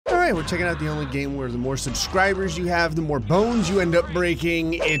Hi, we're checking out the only game where the more subscribers you have, the more bones you end up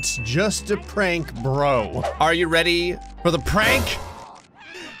breaking. It's just a prank, bro. Are you ready for the prank?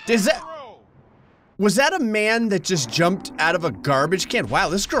 Was that a man that just jumped out of a garbage can? Wow,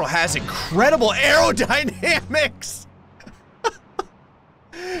 this girl has incredible aerodynamics.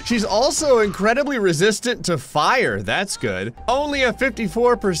 She's also incredibly resistant to fire. That's good. Only a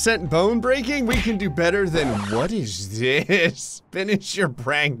 54% bone breaking? We can do better than, what is this? Finish your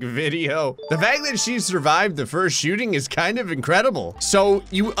prank video. The fact that she survived the first shooting is kind of incredible. So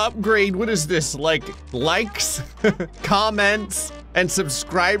you upgrade, what is this, like likes, comments, and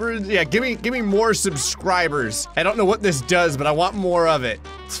subscribers? Yeah, give me more subscribers. I don't know what this does, but I want more of it.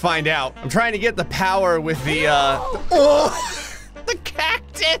 Let's find out. I'm trying to get the power with the, oh! The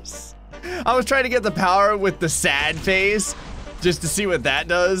cactus! I was trying to get the power with the sad face just to see what that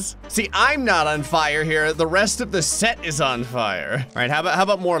does. See, I'm not on fire here. The rest of the set is on fire. All right, how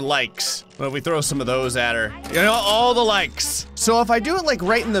about more likes? What if we throw some of those at her? You know, all the likes. So if I do it like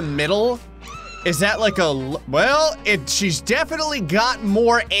right in the middle, is that like a, well, she's definitely got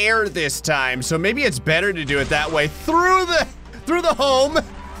more air this time. So maybe it's better to do it that way through the home.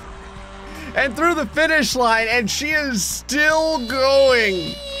 And through the finish line, and she is still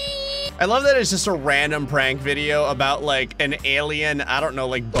going. I love that it's just a random prank video about like an alien, I don't know,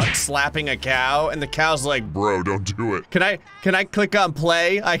 like butt slapping a cow, and the cow's like, bro, don't do it. Can I click on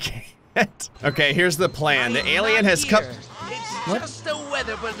play? I can't. Okay, here's the plan. The alien has come. It's just a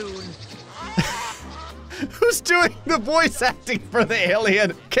weather balloon. Who's doing the voice acting for the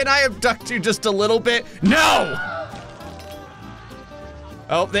alien? Can I abduct you just a little bit? No!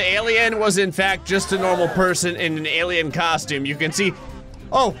 Oh, the alien was in fact just a normal person in an alien costume. You can see,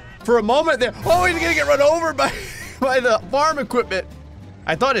 oh, for a moment there, oh, he's gonna get run over by the farm equipment.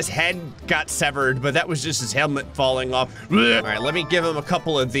 I thought his head got severed, but that was just his helmet falling off. All right, let me give him a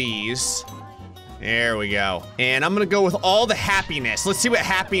couple of these. There we go. And I'm gonna go with all the happiness. Let's see what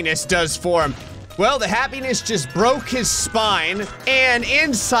happiness does for him. Well, the happiness just broke his spine, and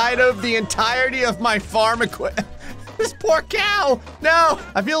inside of the entirety of my farm equipment. This poor cow! No!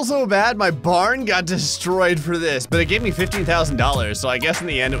 I feel so bad my barn got destroyed for this, but it gave me $15,000, so I guess in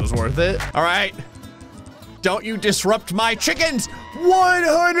the end it was worth it. All right. Don't you disrupt my chickens!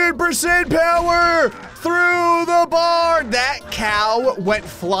 100% power through the barn! That cow went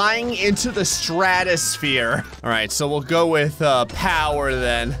flying into the stratosphere. All right, so we'll go with power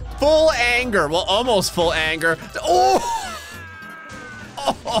then. Full anger, well, almost full anger. Oh!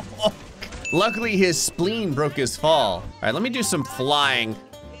 Oh! Luckily, his spleen broke his fall. All right, let me do some flying.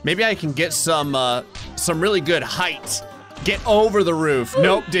 Maybe I can get some really good height. Get over the roof.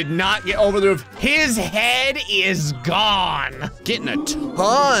 Nope, did not get over the roof. His head is gone. Getting a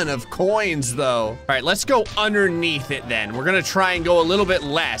ton of coins, though. All right, let's go underneath it then. We're gonna try and go a little bit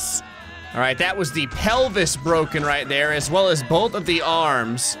less. All right, that was the pelvis broken right there, as well as both of the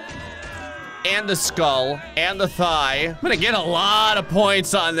arms. And the skull, and the thigh. I'm gonna get a lot of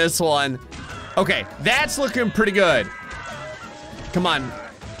points on this one. Okay, that's looking pretty good. Come on,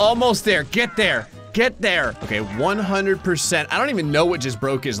 almost there, get there, get there. Okay, 100%. I don't even know what just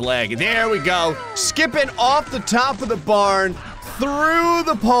broke his leg. There we go. Skipping off the top of the barn, through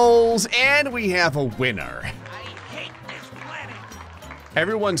the poles, and we have a winner.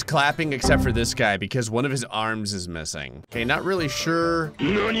 Everyone's clapping except for this guy because one of his arms is missing. Okay, not really sure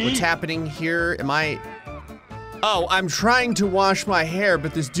what's happening here. Oh, I'm trying to wash my hair,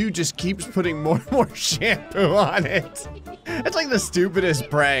 but this dude just keeps putting more and more shampoo on it. It's like the stupidest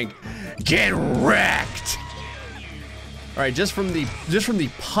prank. Get wrecked. All right, just from the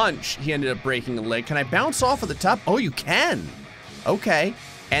punch, he ended up breaking a leg. Can I bounce off of the top? Oh, you can. Okay,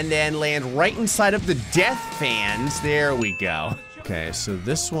 and then land right inside of the death fans. There we go. Okay, so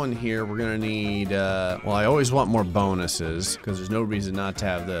this one here, we're gonna need, well, I always want more bonuses, because there's no reason not to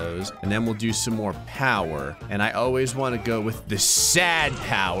have those. And then we'll do some more power. And I always want to go with the sad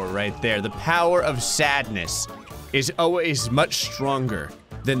power right there. The power of sadness is always much stronger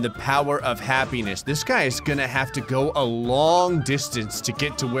than the power of happiness. This guy is gonna have to go a long distance to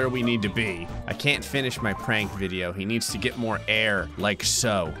get to where we need to be. I can't finish my prank video. He needs to get more air, like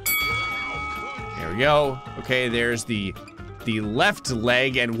so. There we go. Okay, there's the left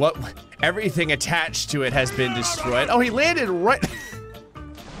leg, and what everything attached to it has been destroyed. Oh, he landed right.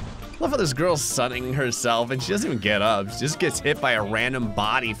 Love how this girl's sunning herself and she doesn't even get up. She just gets hit by a random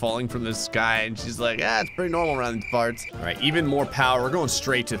body falling from the sky, and she's like, ah, it's pretty normal around these parts. All right, even more power. We're going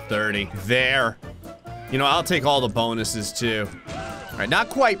straight to 30. There. You know, I'll take all the bonuses too. All right, not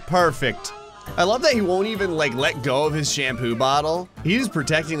quite perfect. I love that he won't even like let go of his shampoo bottle. He's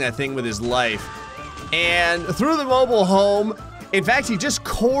protecting that thing with his life. And through the mobile home, In fact, he just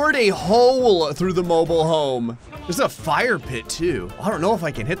cored a hole through the mobile home. There's a fire pit too. I don't know if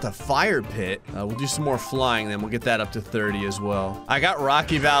I can hit the fire pit. We'll do some more flying, then we'll get that up to 30 as well. I got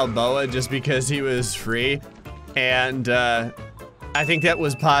Rocky Balboa just because he was free. And I think that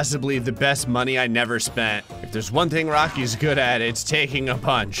was possibly the best money I never spent. If there's one thing Rocky's good at, it's taking a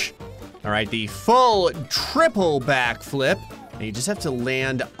punch. All right, the full triple backflip. And you just have to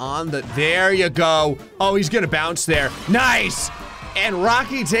land on the, there you go. Oh, he's gonna bounce there. Nice! And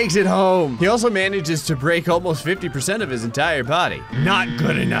Rocky takes it home. He also manages to break almost 50% of his entire body. Not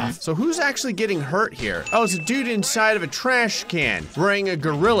good enough. So who's actually getting hurt here? Oh, it's a dude inside of a trash can wearing a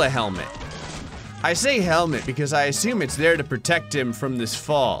gorilla helmet. I say helmet because I assume it's there to protect him from this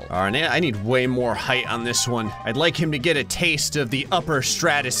fall. All right, I need way more height on this one. I'd like him to get a taste of the upper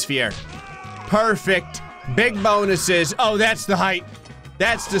stratosphere. Perfect. Big bonuses. Oh, that's the height.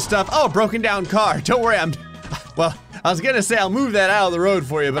 That's the stuff. Oh, broken down car. Don't worry, well, I was gonna say I'll move that out of the road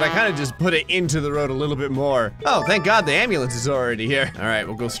for you, but I kind of just put it into the road a little bit more. Oh, thank God the ambulance is already here. All right,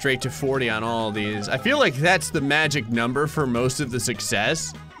 we'll go straight to 40 on all of these. I feel like that's the magic number for most of the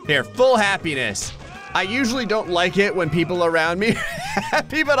success. Here, full happiness. I usually don't like it when people around me are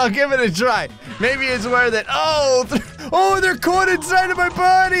happy, but I'll give it a try. Maybe it's where that, oh, they're caught inside of my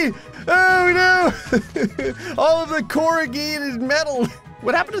body. Oh no, all of the corrugated metal.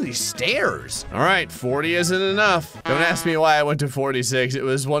 What happened to these stairs? All right, 40 isn't enough. Don't ask me why I went to 46. It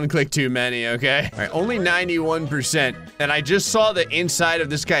was one click too many, okay? All right, only 91%. And I just saw the inside of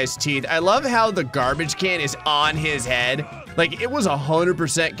this guy's teeth. I love how the garbage can is on his head. Like, it was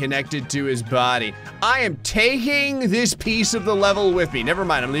 100% connected to his body. I am taking this piece of the level with me. Never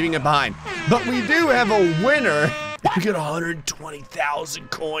mind, I'm leaving it behind. But we do have a winner. We get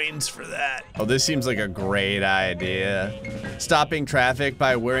 120,000 coins for that. Oh, this seems like a great idea. Stopping traffic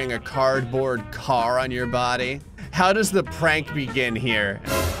by wearing a cardboard car on your body. How does the prank begin here?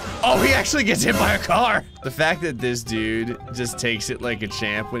 Oh, he actually gets hit by a car. The fact that this dude just takes it like a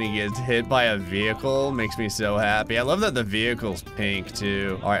champ when he gets hit by a vehicle makes me so happy. I love that the vehicle's pink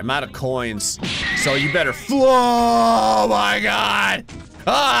too. All right, I'm out of coins, so you better flow. Oh my God.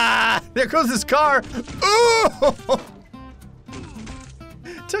 Ah, there goes this car. Ooh!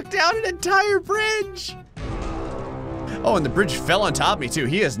 Took down an entire bridge. Oh, and the bridge fell on top of me too.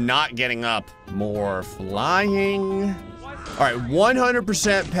 He is not getting up. More flying. All right,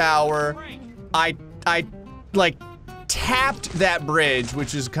 100% power. I like tapped that bridge,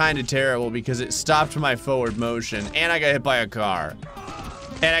 which is kind of terrible because it stopped my forward motion, and I got hit by a car.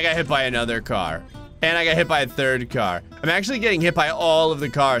 And I got hit by another car. And I got hit by a third car. I'm actually getting hit by all of the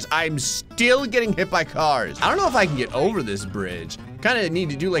cars. I'm still getting hit by cars. I don't know if I can get over this bridge. Kind of need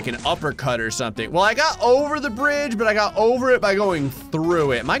to do like an uppercut or something. Well, I got over the bridge, but I got over it by going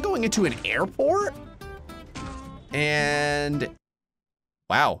through it. Am I going into an airport? And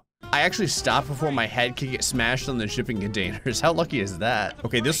wow, I actually stopped before my head could get smashed on the shipping containers. How lucky is that?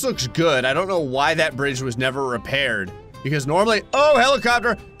 Okay, this looks good. I don't know why that bridge was never repaired because normally, oh,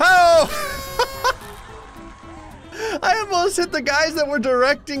 helicopter, oh! I almost hit the guys that were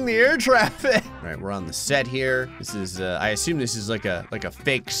directing the air traffic. All right, we're on the set here. This is, I assume this is like a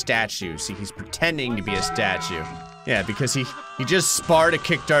fake statue. See, he's pretending to be a statue. Yeah, because he just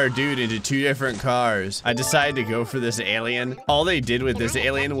Sparta-kicked our dude into 2 different cars. I decided to go for this alien. All they did with this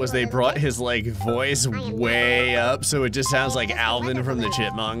alien was they brought his like voice way up, so it just sounds like Alvin from the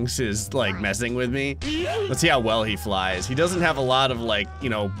Chipmunks is like messing with me. Let's see how well he flies. He doesn't have a lot of like, you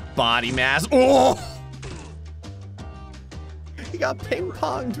know, body mass. Oh! He got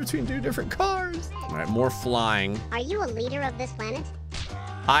ping-ponged between 2 different cars. All right, more flying. Are you a leader of this planet?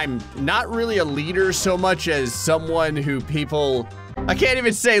 I'm not really a leader so much as someone who people, I can't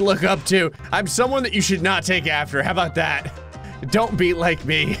even say look up to. I'm someone that you should not take after. How about that? Don't be like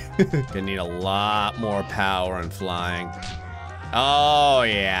me. Gonna need a lot more power and flying. Oh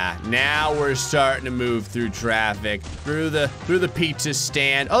yeah, now we're starting to move through traffic, through the pizza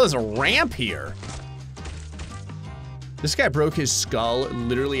stand. Oh, there's a ramp here. This guy broke his skull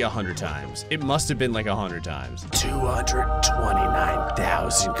literally 100 times. It must have been like 100 times.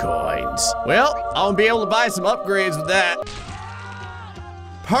 229,000 coins. Well, I'll be able to buy some upgrades with that.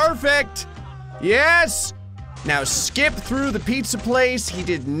 Perfect. Yes. Now skip through the pizza place. He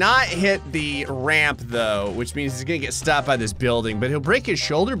did not hit the ramp though, which means he's gonna get stopped by this building, but he'll break his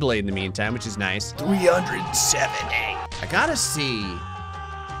shoulder blade in the meantime, which is nice. 370. I gotta see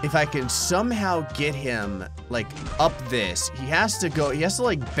if I can somehow get him like up this. He has to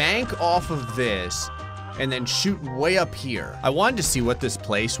like bank off of this and then shoot way up here. I wanted to see what this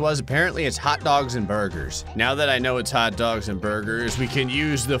place was. Apparently it's hot dogs and burgers. Now that I know it's hot dogs and burgers, we can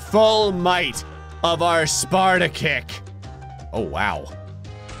use the full might of our Sparta kick. Oh, wow.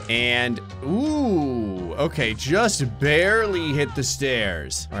 And, ooh, okay, just barely hit the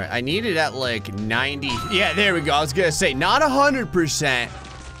stairs. All right, I need it at like 90. Yeah, there we go. I was gonna say, not 100%.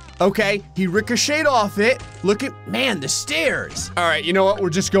 Okay, he ricocheted off it. Look at, man, the stairs. All right, you know what? We're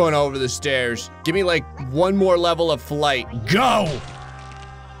just going over the stairs. Give me like one more level of flight. Go!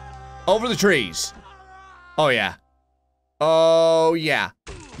 Over the trees. Oh, yeah. Oh, yeah.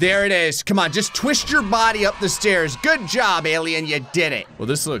 There it is. Come on, just twist your body up the stairs. Good job, alien, you did it. Well,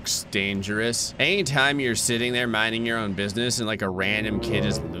 this looks dangerous. Anytime you're sitting there minding your own business and like a random kid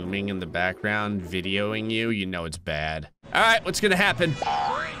is looming in the background videoing you, you know it's bad. All right, what's gonna happen?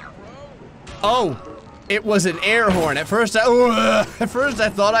 Oh, it was an air horn. At first I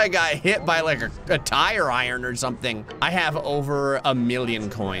thought I got hit by like a tire iron or something. I have over 1 million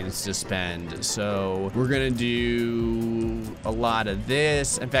coins to spend, so we're gonna do a lot of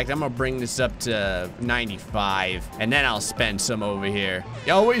this. In fact, I'm gonna bring this up to 95, and then I'll spend some over here.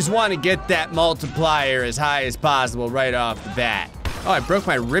 You always wanna get that multiplier as high as possible right off the bat. Oh, I broke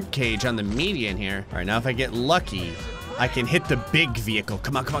my rib cage on the median here. All right, now if I get lucky, I can hit the big vehicle.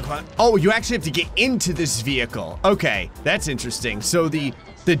 Come on, come on, come on. Oh, you actually have to get into this vehicle. Okay, that's interesting. So the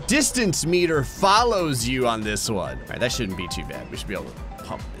distance meter follows you on this one. All right, that shouldn't be too bad. We should be able to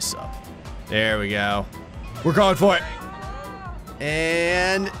pump this up. There we go. We're going for it.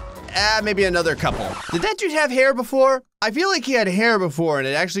 And maybe another couple. Did that dude have hair before? I feel like he had hair before and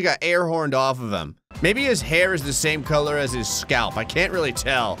it actually got air horned off of him. Maybe his hair is the same color as his scalp. I can't really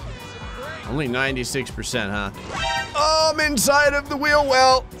tell. Only 96%, huh? Oh, I'm inside of the wheel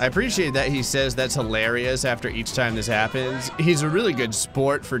well. I appreciate that he says that's hilarious after each time this happens. He's a really good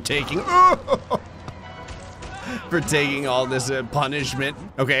sport for taking, for taking all this punishment.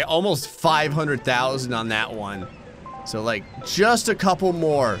 Okay, almost 500,000 on that one. So like just a couple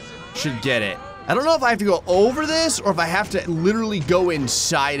more should get it. I don't know if I have to go over this or if I have to literally go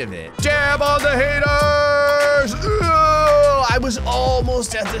inside of it. Jab on the haters! I was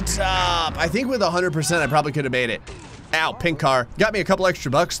almost at the top. I think with 100%, I probably could have made it. Ow, pink car. Got me a couple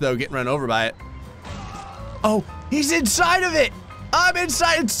extra bucks though, getting run over by it. Oh, he's inside of it. I'm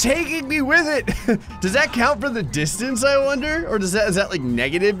inside, it's taking me with it. Does that count for the distance, I wonder? Or is that like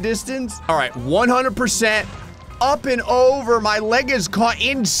negative distance? All right, 100%. Up and over, my leg is caught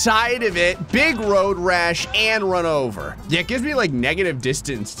inside of it, big road rash, and run over. Yeah, it gives me like negative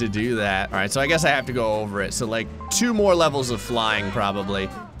distance to do that. All right, so I guess I have to go over it. So like 2 more levels of flying probably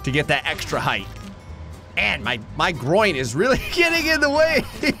to get that extra height. And my groin is really getting in the way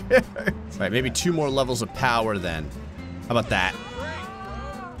here. All right, maybe 2 more levels of power then. How about that?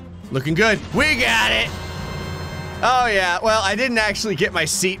 Looking good, we got it. Oh yeah, well, I didn't actually get my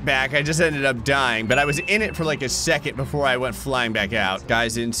seat back. I just ended up dying, but I was in it for like a second before I went flying back out.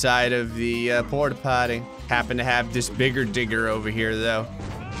 Guys inside of the porta potty. Happen to have this bigger digger over here though.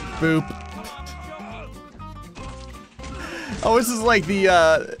 Boop. Oh, this is like the,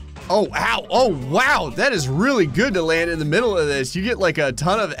 oh, ow, oh, wow. That is really good to land in the middle of this. You get like a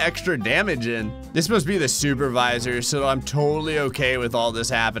ton of extra damage in. This must be the supervisor, so I'm totally okay with all this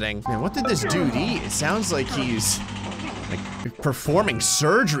happening. Man, what did this dude eat? It sounds like he's like performing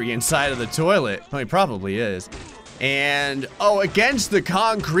surgery inside of the toilet. Oh, he probably is. And, oh, against the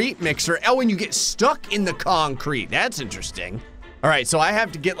concrete mixer. Oh, and you get stuck in the concrete. That's interesting. All right, so I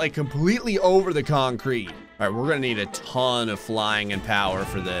have to get like completely over the concrete. All right, we're gonna need a ton of flying and power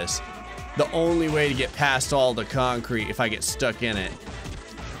for this. The only way to get past all the concrete if I get stuck in it.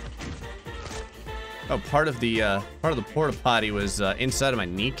 Oh, part of the porta potty was inside of my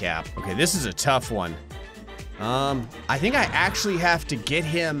kneecap. Okay, this is a tough one. I think I actually have to get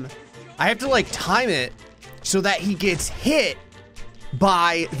him. I have to like time it so that he gets hit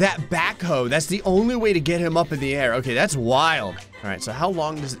by that backhoe. That's the only way to get him up in the air. Okay, that's wild. All right, so how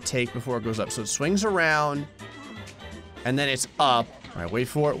long does it take before it goes up? So it swings around and then it's up. All right, wait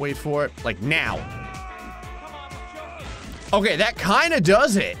for it, like now. Okay, that kind of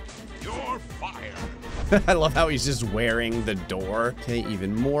does it. You're fired. I love how he's just wearing the door. Okay,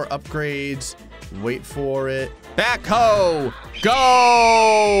 even more upgrades. Wait for it. Backhoe, go!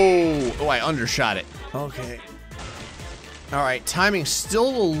 Oh, I undershot it. Okay. All right, timing's still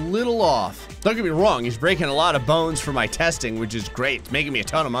a little off. Don't get me wrong, he's breaking a lot of bones for my testing, which is great. It's making me a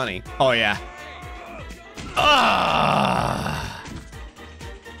ton of money. Oh, yeah. Ah!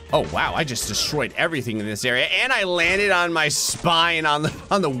 Oh, wow, I just destroyed everything in this area, and I landed on my spine on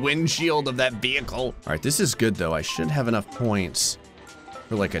the windshield of that vehicle. All right, this is good, though. I should have enough points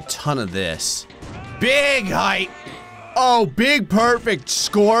for, like, a ton of this. Big height! Oh, big perfect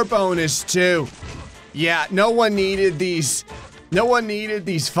score bonus, too. Yeah, no one needed these. No one needed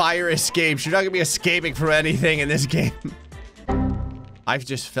these fire escapes. You're not gonna be escaping from anything in this game. I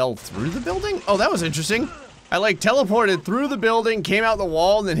just fell through the building? Oh, that was interesting. I like teleported through the building, came out the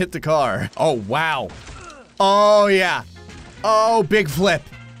wall, and then hit the car. Oh, wow. Oh, yeah. Oh, big flip.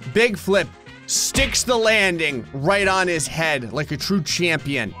 Big flip. Sticks the landing right on his head like a true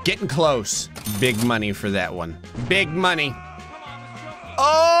champion. Getting close. Big money for that one. Big money.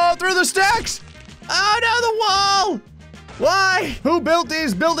 Oh, through the stacks. Oh, no, the wall. Why? Who built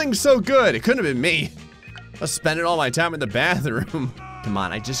these buildings so good? It couldn't have been me. I was spending all my time in the bathroom. Come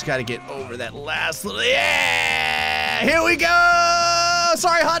on, I just gotta get over that last little, yeah! Here we go!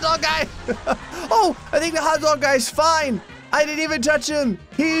 Sorry, hot dog guy. Oh, I think the hot dog guy's fine. I didn't even touch him.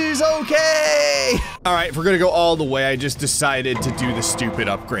 He's okay. All right, if we're gonna go all the way, I just decided to do the stupid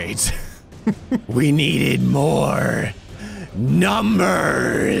upgrades. We needed more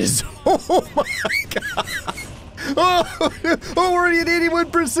numbers. Oh my God. Oh, we're already at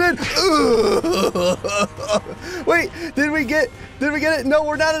 81%. Wait, did we get it? No,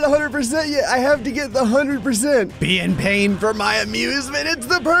 we're not at 100% yet. I have to get the 100%. Be in pain for my amusement. It's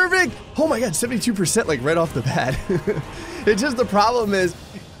the perfect. Oh my God, 72% like right off the bat. It's just the problem is,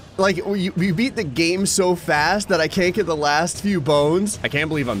 like, we beat the game so fast that I can't get the last few bones. I can't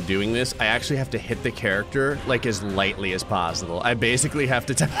believe I'm doing this. I actually have to hit the character like as lightly as possible. I basically have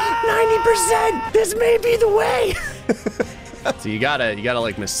to 90%. This may be the way. So you gotta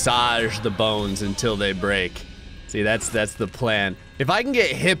like massage the bones until they break. See, that's the plan. If I can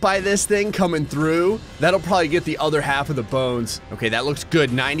get hit by this thing coming through, that'll probably get the other half of the bones. Okay, that looks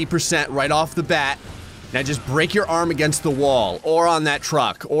good. 90% right off the bat. Now just break your arm against the wall, or on that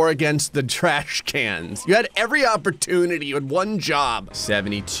truck, or against the trash cans. You had every opportunity, you had one job.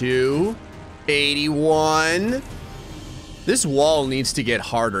 72, 81. This wall needs to get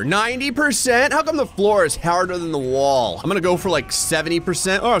harder. 90%? How come the floor is harder than the wall? I'm gonna go for like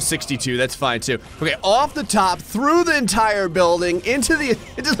 70%. Oh, 62, that's fine too. Okay, off the top, through the entire building, into the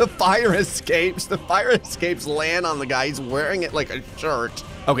fire escapes. The fire escapes land on the guy. He's wearing it like a shirt.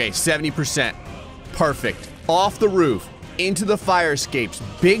 Okay, 70%. Perfect. Off the roof, into the fire escapes.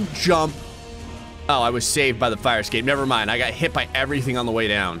 Big jump. Oh, I was saved by the fire escape. Never mind. I got hit by everything on the way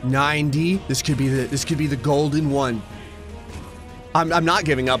down. 90. This could be the golden one. I'm not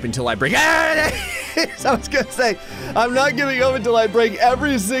giving up until I break. I was gonna say, I'm not giving up until I break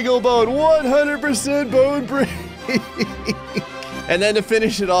every single bone. 100% bone break. And then to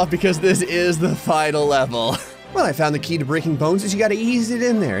finish it off, because this is the final level. Well, I found the key to breaking bones is you gotta ease it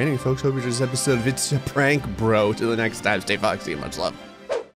in there. Anyway, folks, hope you enjoyed this episode of It's a Prank Bro. Till the next time, stay foxy and much love.